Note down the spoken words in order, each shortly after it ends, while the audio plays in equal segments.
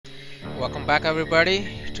Welcome back everybody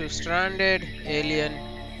to Stranded Alien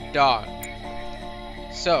Dawn.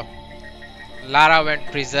 So, Lara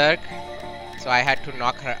went berserk, so I had to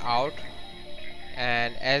knock her out.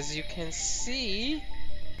 And as you can see,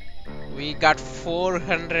 we got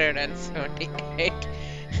 478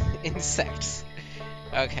 insects.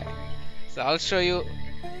 Okay, so I'll show you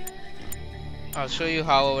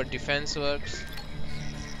how our defense works.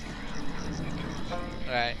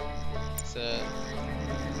 Right. So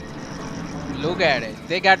look at it.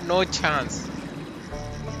 They got no chance.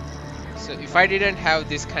 So if I didn't have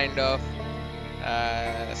this kind of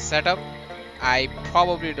setup, I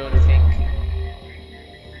probably don't think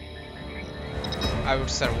I would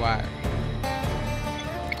survive.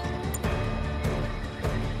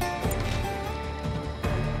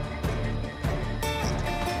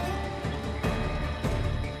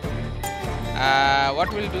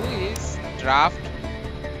 What we'll do is draft.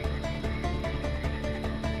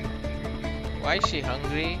 Why is she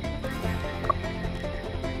hungry?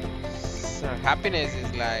 So happiness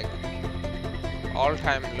is like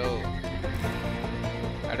all-time low.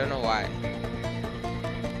 I don't know why.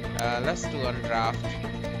 Let's do undraft.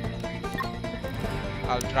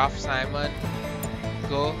 I'll draft Simon.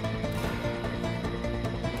 Go.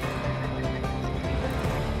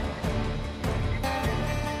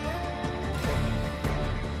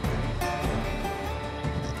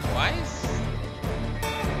 Why is...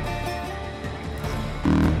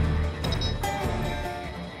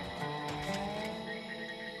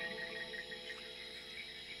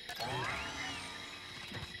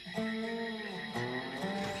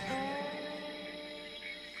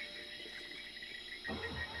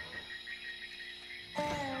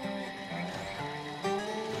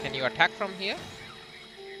 Can you attack from here?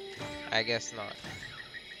 I guess not.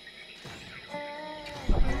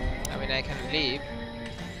 I mean, I can leave.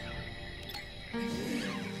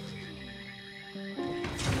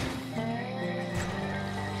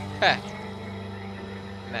 Heh.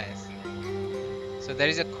 Nice. So there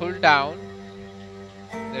is a cooldown.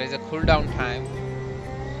 There is a cooldown time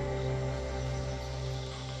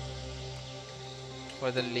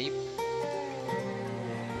for the leap.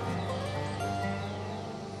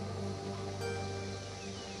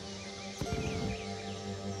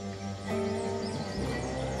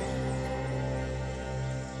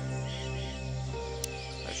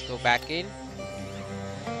 Let's go back in.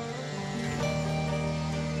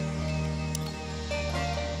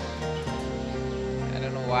 I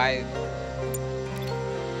don't know why.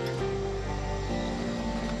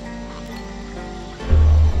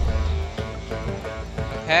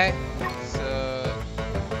 Okay, so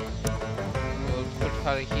we'll put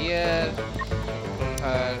her here, put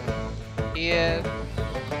her here.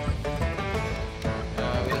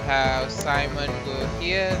 We'll have Simon go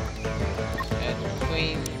here, and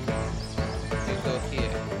Queen will go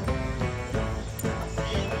here.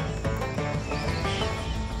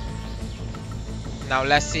 Now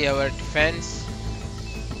let's see our defense.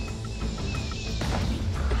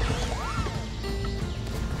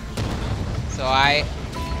 So I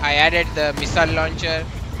added the missile launcher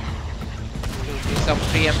to do some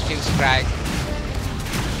preemptive strike.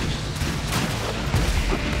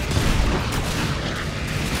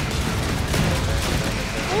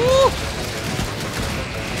 Woo!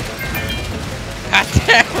 God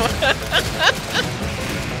damn!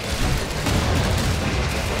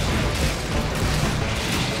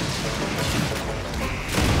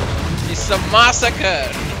 It's a massacre!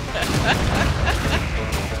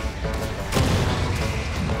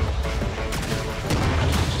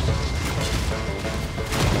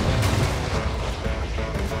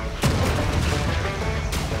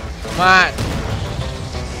 Come on!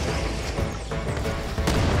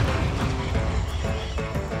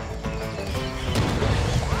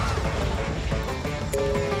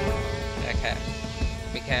 Okay,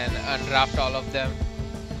 we can undraft all of them.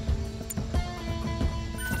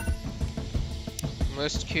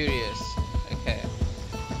 Most curious. Okay.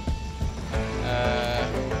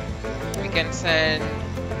 We can send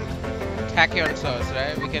Tachyon Source,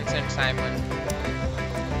 right? We can send Simon.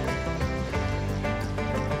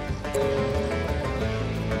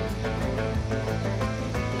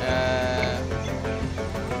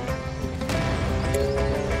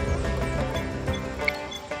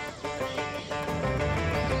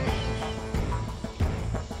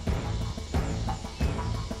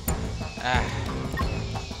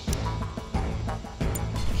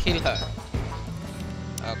 Kill her.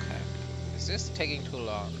 Okay. Is this taking too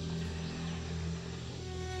long?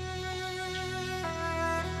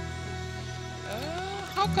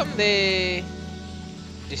 How come they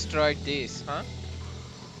destroyed this, huh?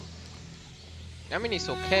 I mean, it's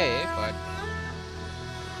okay, but...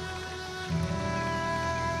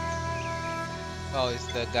 Oh, it's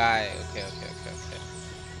the guy. Okay, okay, okay, okay.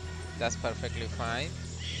 That's perfectly fine.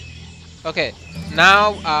 Okay,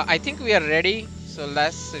 now I think we are ready. So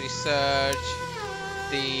let's research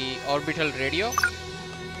the orbital radio.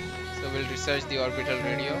 So we'll research the orbital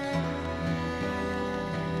radio.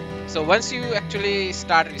 So once you actually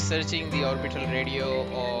start researching the orbital radio,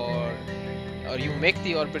 or you make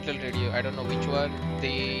the orbital radio, I don't know which one,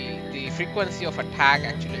 the frequency of attack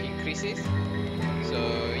actually increases. So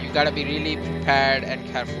you gotta be really prepared and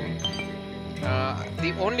careful.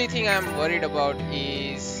 The only thing I'm worried about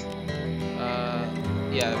is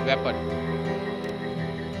yeah, weapon.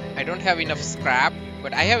 I don't have enough scrap,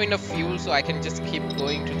 but I have enough fuel, so I can just keep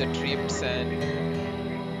going to the trips and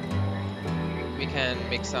we can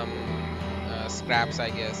make some scraps, I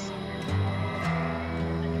guess.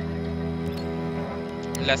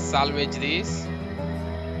 Let's salvage these.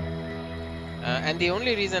 And the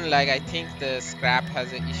only reason, like, I think the scrap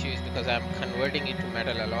has an issue is because I'm converting it to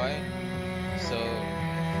metal alloy. So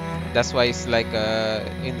that's why it's like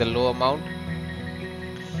in the low amount.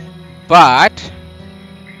 But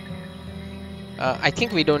I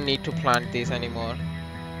think we don't need to plant this anymore.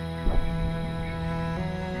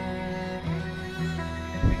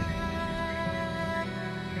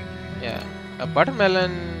 Yeah, a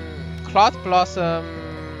buttermelon, cloth blossom.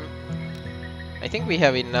 I think we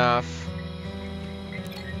have enough.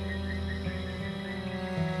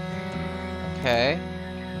 Okay.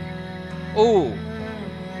 Oh,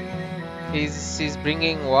 he's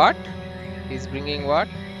bringing what? He's bringing what?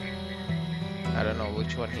 I don't know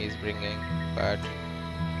which one he's bringing, but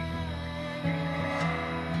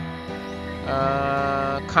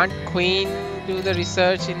can't Queen do the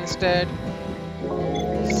research instead?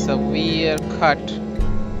 Severe cut.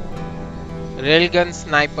 Railgun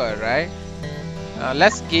sniper, right?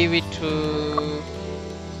 Let's give it to.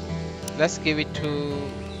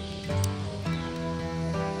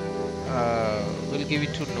 We'll give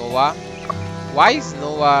it to Nova. Why is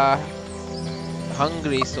Nova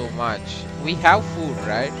hungry so much? We have food,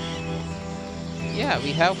 right? Yeah,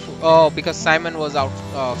 we have food. Oh, because Simon was out.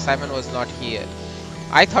 Simon was not here.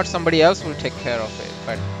 I thought somebody else will take care of it,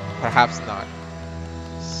 but perhaps not.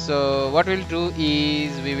 So what we'll do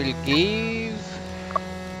is we will give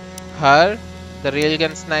her the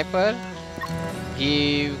railgun sniper.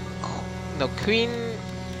 Queen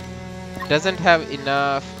doesn't have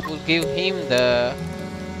enough. We'll give him the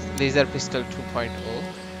laser pistol 2.0.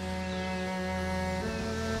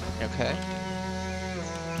 Okay.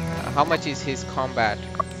 How much is his combat?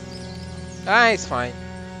 It's fine.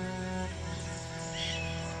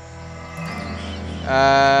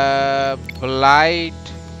 Blight.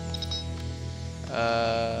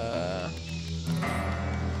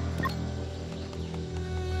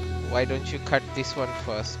 Why don't you cut this one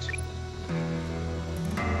first?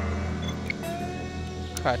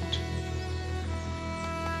 Cut.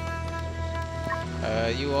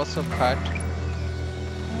 You also cut.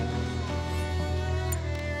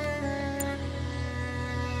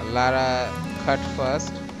 Lara, cut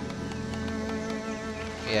first.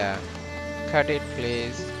 Yeah, cut it,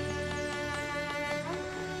 please.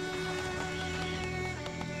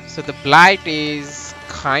 So the blight is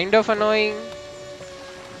kind of annoying,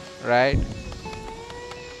 right?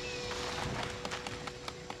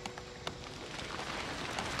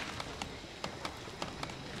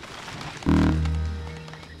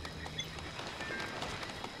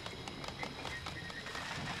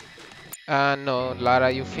 No,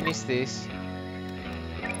 Lara, you finish this.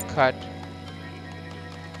 Cut.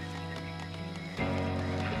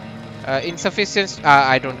 Insufficient.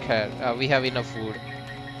 I don't care. We have enough food.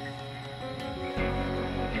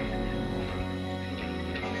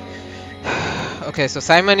 Okay, so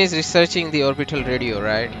Simon is researching the orbital radio,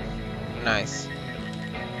 right? Nice.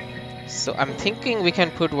 So I'm thinking we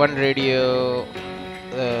can put one radio.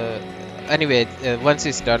 Anyway, once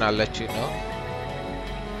it's done, I'll let you know.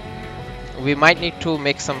 We might need to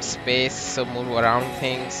make some space, so move around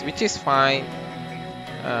things, which is fine.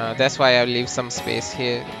 That's why I'll leave some space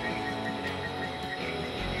here.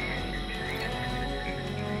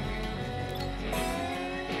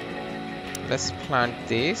 Let's plant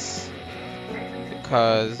this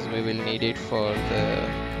because we will need it for the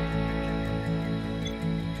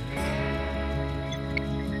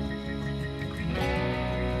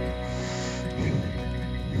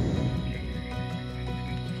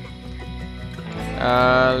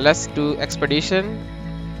let's do expedition.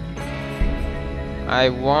 I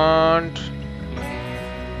want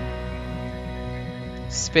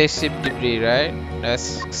spaceship debris, right?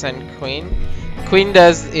 Let's send Queen. Queen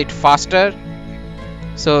does it faster.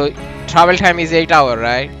 So travel time is 8 hours,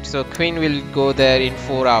 right? So Queen will go there in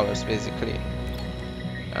 4 hours basically.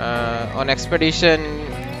 On expedition,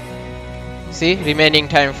 see, remaining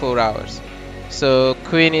time 4 hours. So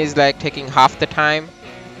Queen is like taking half the time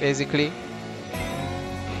basically.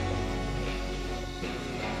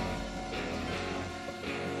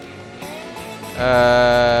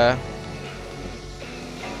 Uh,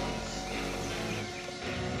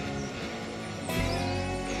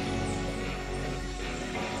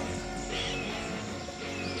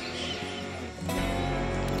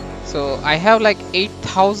 so I have like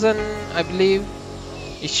 8,000, I believe.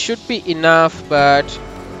 It should be enough, but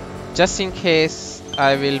just in case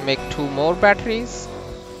I will make 2 more batteries.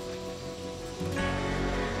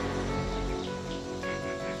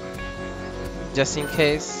 Just in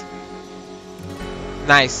case.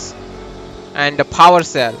 Nice. And the power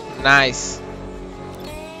cell. Nice.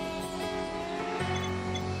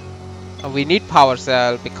 We need power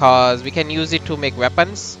cell because we can use it to make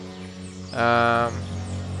weapons.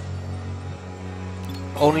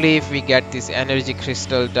 Only if we get this energy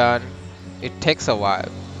crystal done. It takes a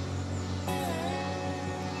while.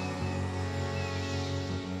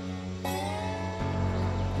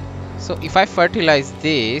 So if I fertilize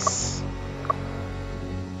this,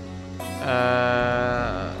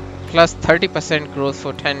 plus 30% growth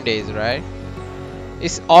for 10 days, right?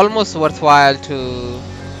 It's almost worthwhile to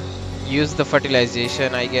use the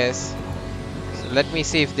fertilization, I guess. So let me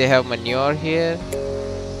see if they have manure here.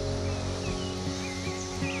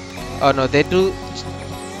 Oh no, they do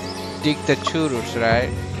dig the churros, right?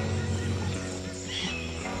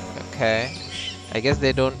 Okay. I guess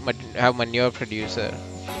they don't have manure producer.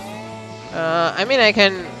 I mean, I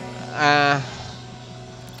can...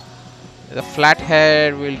 the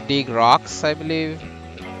flathead will dig rocks, I believe.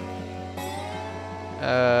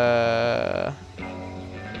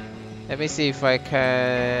 Let me see if I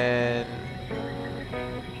can...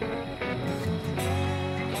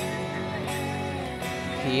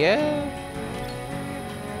 Here?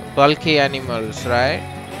 Bulky animals, right?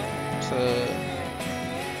 So...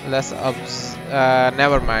 let's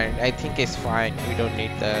never mind. I think it's fine. We don't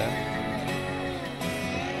need the...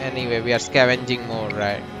 Anyway, we are scavenging more,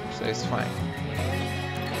 right? So it's fine.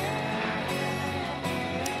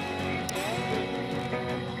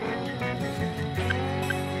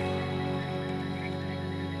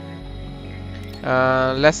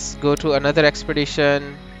 Let's go to another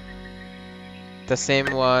expedition. The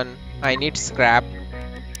same one. I need scrap.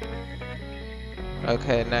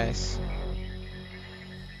 Okay, nice.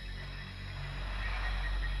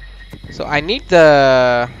 So I need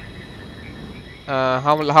the...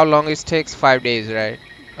 how long it takes? 5 days, right?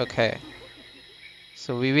 Okay.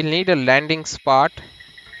 So we will need a landing spot.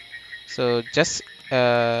 So just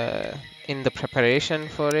in the preparation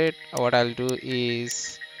for it, what I'll do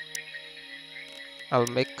is I'll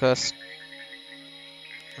make a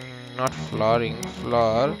not flooring,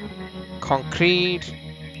 floor, concrete,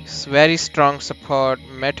 very strong support,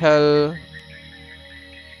 metal.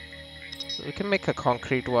 We can make a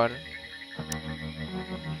concrete one.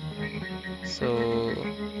 So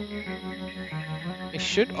it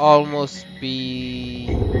should almost be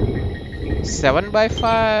 7 by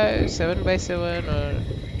 5, 7 by 7, or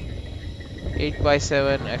 8 by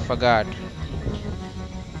 7. I forgot.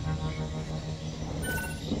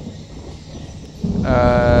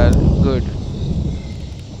 Good.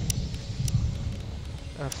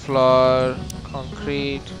 Floor,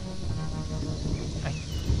 concrete. I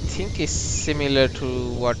think it's similar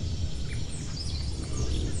to what...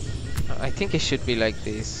 I think it should be like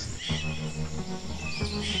this.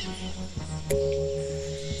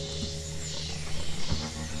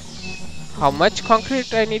 How much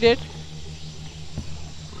concrete I needed?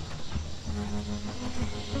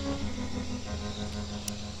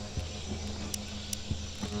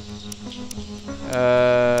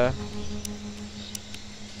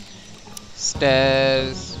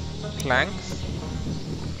 Stairs, planks.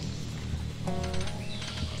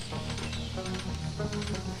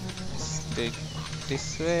 Let's do it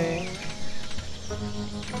this way.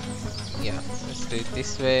 Yeah, let's do it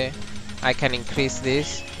this way. I can increase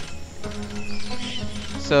this.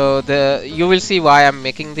 So you will see why I'm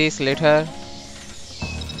making this later.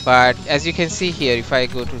 But as you can see here, if I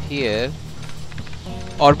go to here,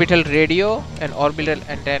 orbital radio and orbital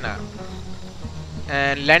antenna,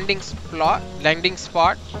 and landing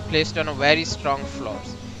spot placed on a very strong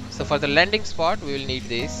floors. So for the landing spot we will need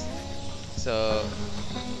this. So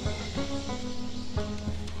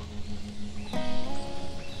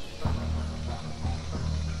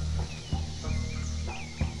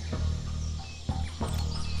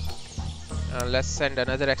let's send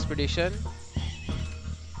another expedition.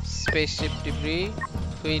 spaceship debris.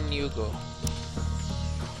 Queen, you go.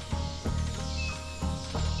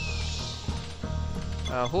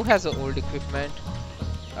 Who has the old equipment?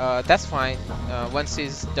 That's fine. Once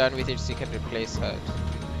he's done with it, he can replace her.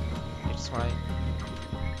 It's fine.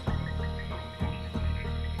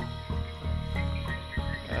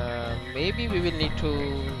 Maybe we will need to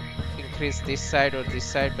increase this side or this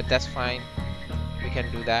side, but that's fine. We can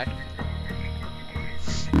do that.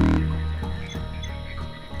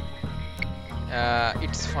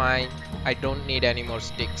 It's fine. I don't need any more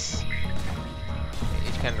sticks.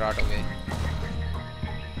 It can rot away.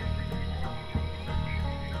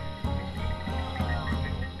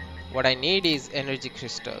 What I need is energy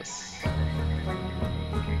crystals.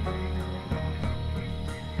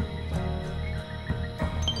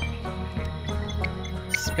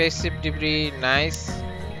 Spaceship debris, nice.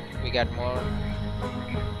 We got more.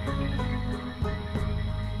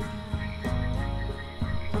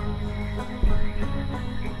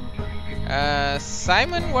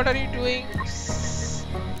 Simon, what are you doing?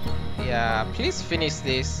 Yeah, please finish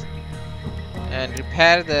this and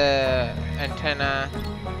repair the antenna.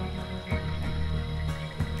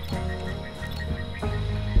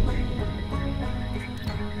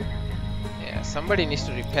 Yeah, somebody needs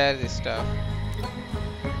to repair this stuff.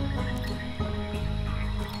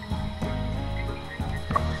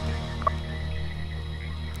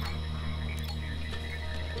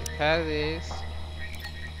 Repair this.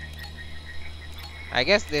 I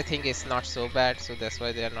guess they think it's not so bad, so that's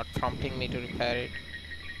why they are not prompting me to repair it.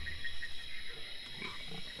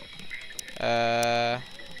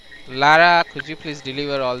 Lara, could you please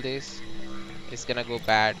deliver all this? It's gonna go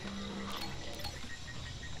bad.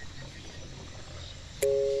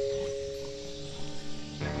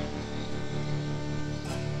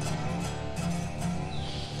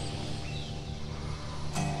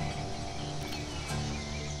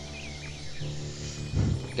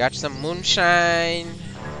 Got some moonshine.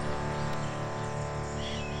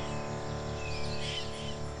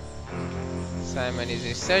 Simon is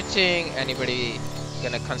researching. Anybody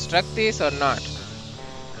gonna construct this or not?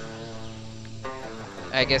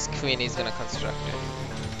 I guess Queen is gonna construct it.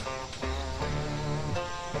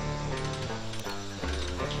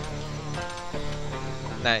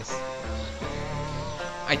 Nice.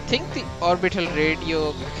 I think the orbital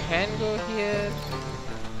radio can go here.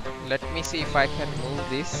 Let me see if I can move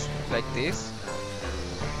this like this.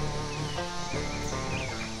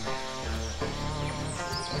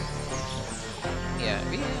 Yeah,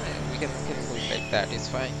 we can move like that. It's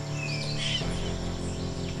fine.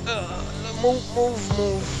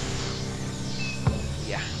 Move.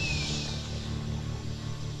 Yeah.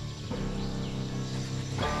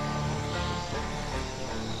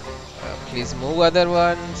 Please move other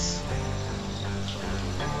ones.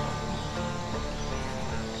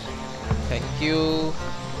 Thank you.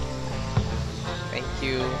 Thank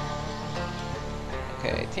you.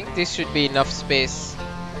 Okay, I think this should be enough space.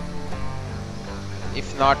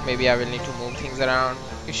 If not, maybe I will need to move things around.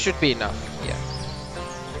 It should be enough, yeah.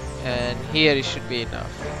 And here it should be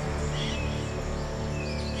enough.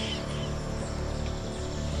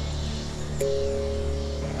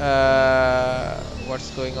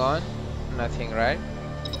 What's going on? Nothing, right?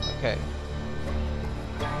 Okay.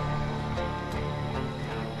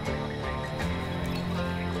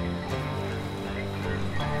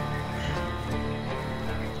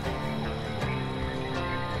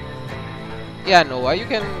 Yeah, Noah, you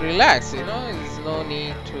can relax, you know, there's no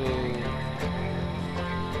need to...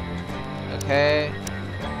 Okay.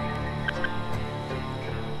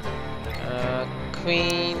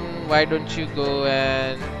 Queen, why don't you go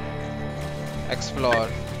and explore?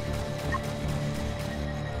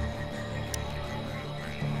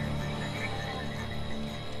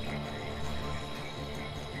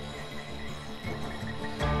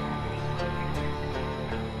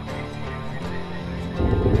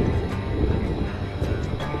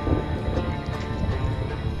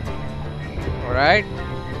 Alright.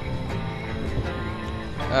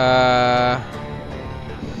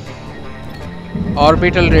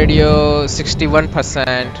 Orbital radio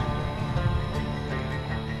 61%.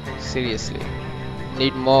 Seriously,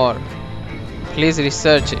 need more. Please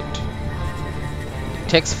research it. It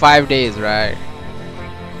takes 5 days, right?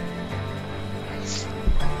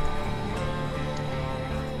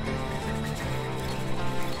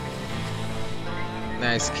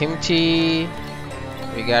 Nice kimchi.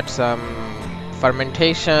 We got some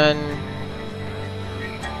fermentation.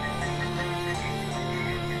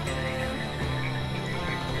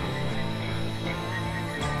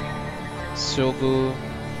 Shogu.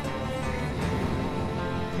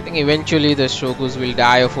 I think eventually the Shogus will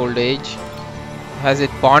die of old age. Has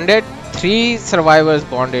it bonded? 3 survivors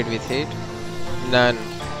bonded with it. None.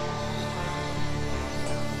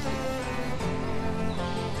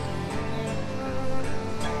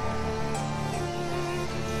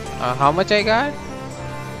 How much I got?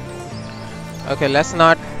 Okay, let's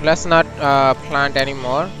not plant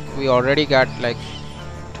anymore. We already got like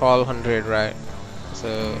 1200, right?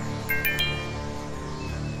 So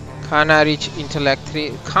Kana reach intellect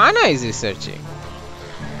 3. Kana is researching.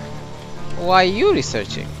 Why you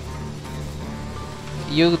researching?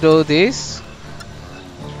 You do this,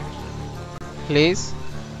 please.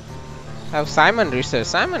 Have Simon research.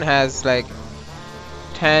 Simon has like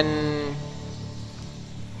 10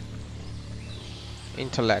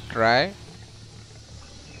 intellect, right?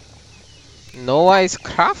 Noah is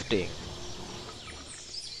crafting.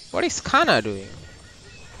 What is Kana doing?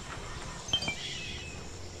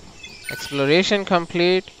 Exploration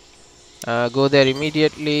complete. Go there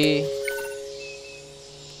immediately.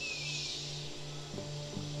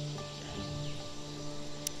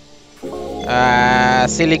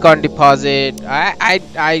 Silicon deposit.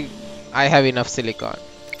 I have enough silicon.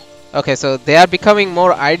 Okay, so they are becoming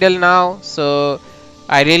more idle now. So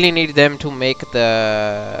I really need them to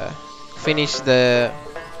finish the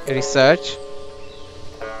research.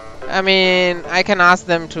 I mean, I can ask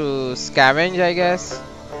them to scavenge, I guess.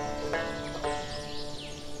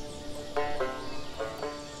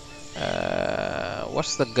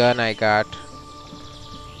 What's the gun I got?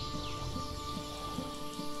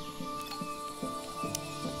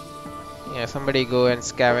 Yeah, somebody go and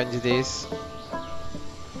scavenge this.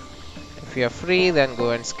 If you are free, then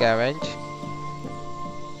go and scavenge.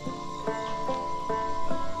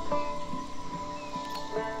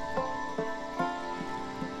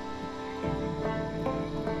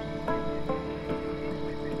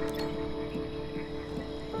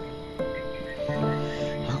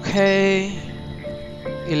 Okay.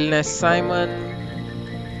 Illness Simon.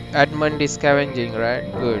 Edmund is scavenging, right?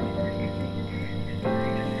 Good.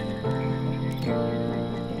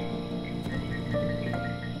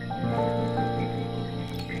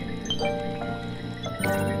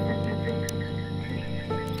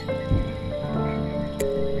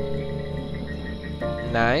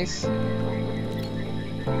 Nice.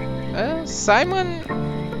 Simon.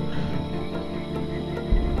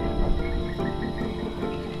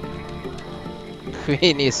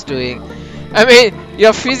 Queen is doing. I mean,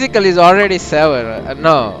 your physical is already 7.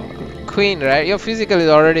 No, Queen, right? Your physical is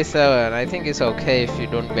already 7. I think it's okay if you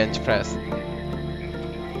don't bench press.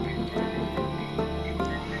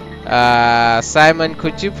 Simon,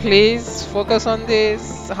 could you please focus on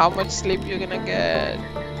this? How much sleep you're gonna get?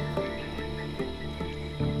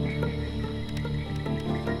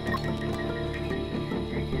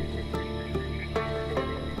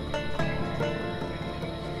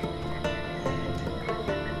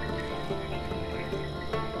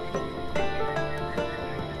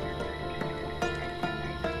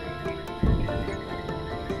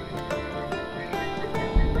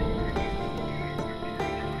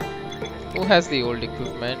 Who has the old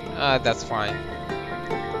equipment? That's fine.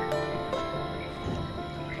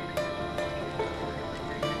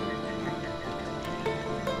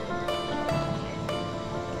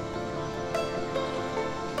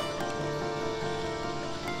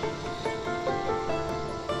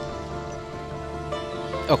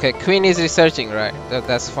 Okay, Queen is researching, right?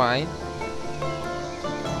 That's fine.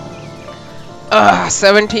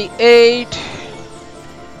 78.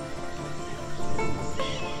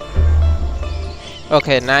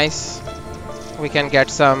 Okay, nice. We can get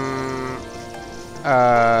some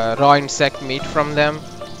raw insect meat from them.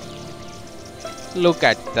 Look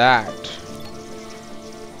at that.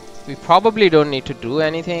 We probably don't need to do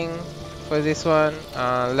anything for this one.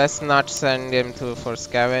 Let's not send him for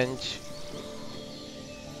scavenge.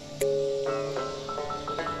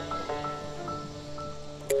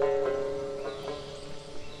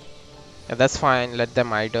 Yeah, that's fine. Let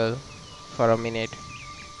them idle for a minute.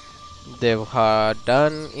 They've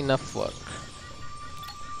done enough work.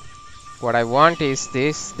 What I want is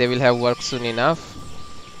this. They will have work soon enough.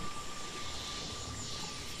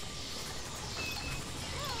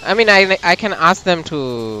 I mean, I can ask them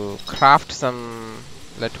to craft some.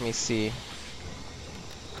 Let me see.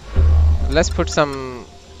 Let's put some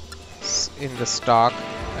in the stock,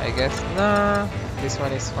 I guess. Nah, this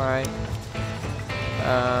one is fine.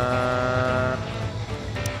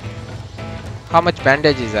 How much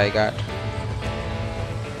bandages I got?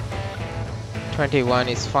 21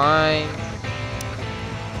 is fine.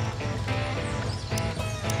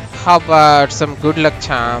 How about some good luck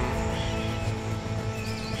charm?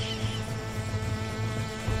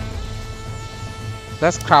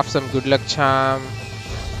 Let's craft some good luck charm.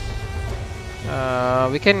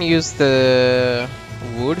 We can use the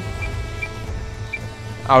wood.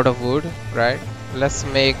 Out of wood, right? Let's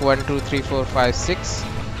make 1, 2, 3, 4, 5, 6.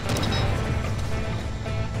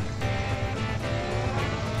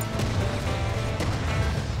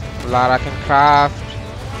 Lara can craft.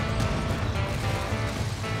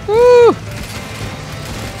 Woo!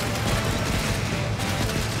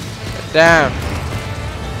 Damn.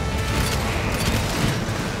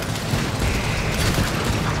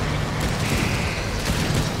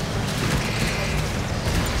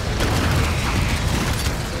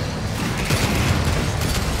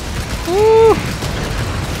 Woo!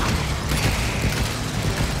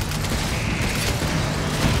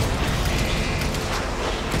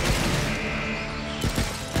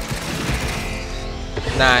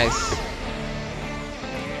 Nice.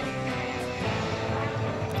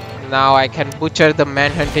 Now I can butcher the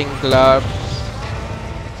manhunting gloves.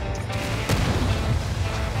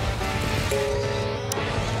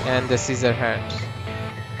 And the scissor hands.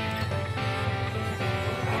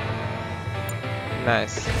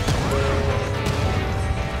 Nice.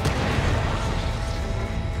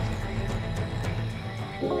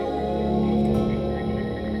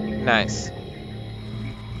 Nice.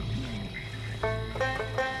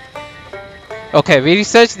 Okay, we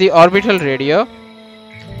researched the orbital radio.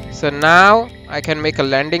 So now I can make a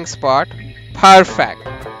landing spot. Perfect.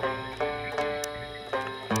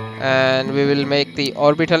 And we will make the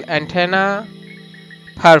orbital antenna.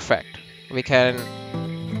 Perfect. We can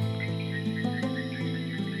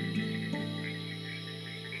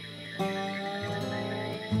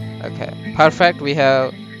okay, perfect. We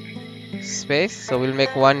have space, so we'll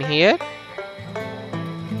make one here.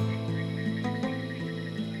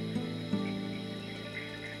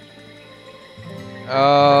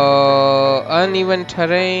 Oh, uneven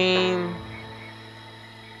terrain.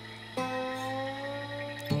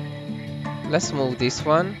 Let's move this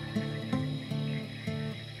one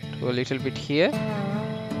to a little bit here.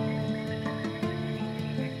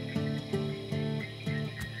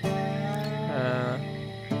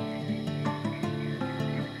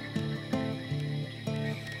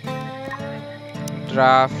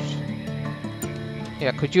 Draft.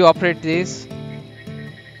 Yeah, could you operate this?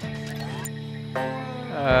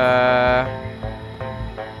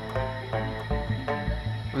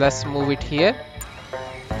 Let's move it here.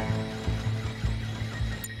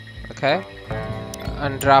 Okay.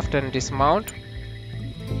 Undraft and dismount.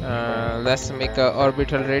 Let's make a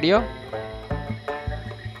orbital radio.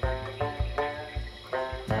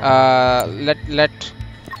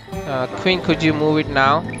 Queen, could you move it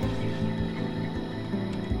now?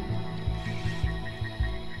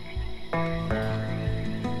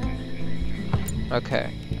 Okay,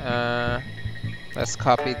 let's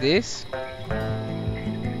copy this.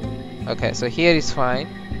 Okay, so here is fine.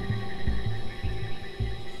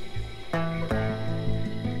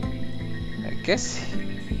 I guess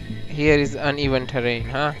here is uneven terrain,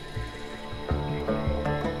 huh?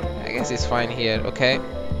 I guess it's fine here. Okay,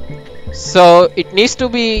 so it needs to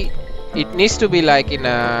be like in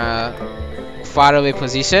a faraway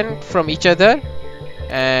position from each other,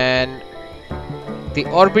 and the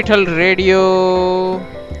orbital radio,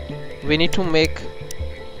 we need to make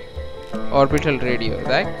orbital radio,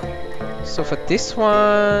 right? So for this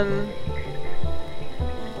one,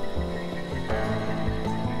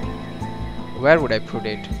 where would I put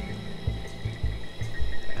it?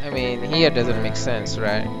 I mean, here doesn't make sense,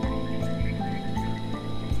 right?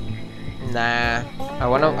 Nah, I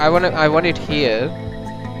want it here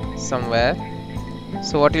somewhere.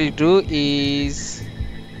 So what we'll do is,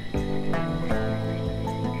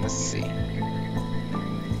 let's see,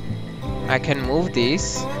 I can move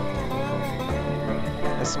this.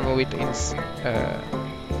 Let's move it in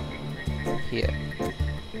here.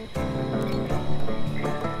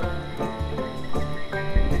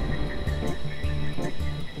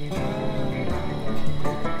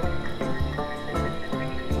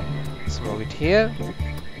 Let's move it here.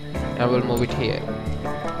 I will move it here.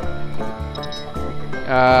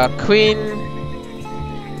 Queen.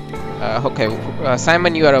 Okay,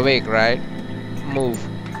 Simon, you are awake, right? Move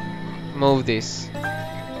this.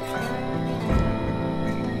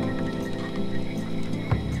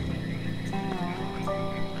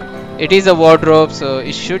 It is a wardrobe, so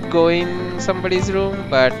it should go in somebody's room,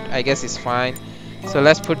 but I guess it's fine. So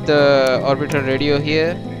let's put the orbital radio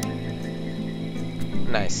here.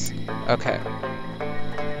 Nice. Okay.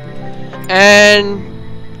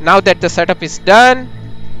 And now that the setup is done,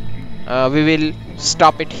 we will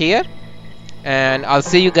stop it here, and I'll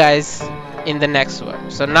see you guys in the next one.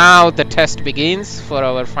 So now the test begins for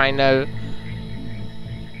our final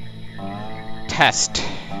test.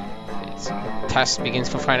 So test begins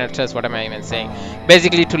for final test. What am I even saying?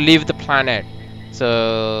 Basically to leave the planet.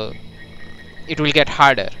 So it will get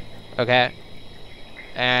harder. Okay.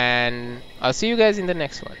 And I'll see you guys in the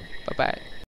next one. Bye bye.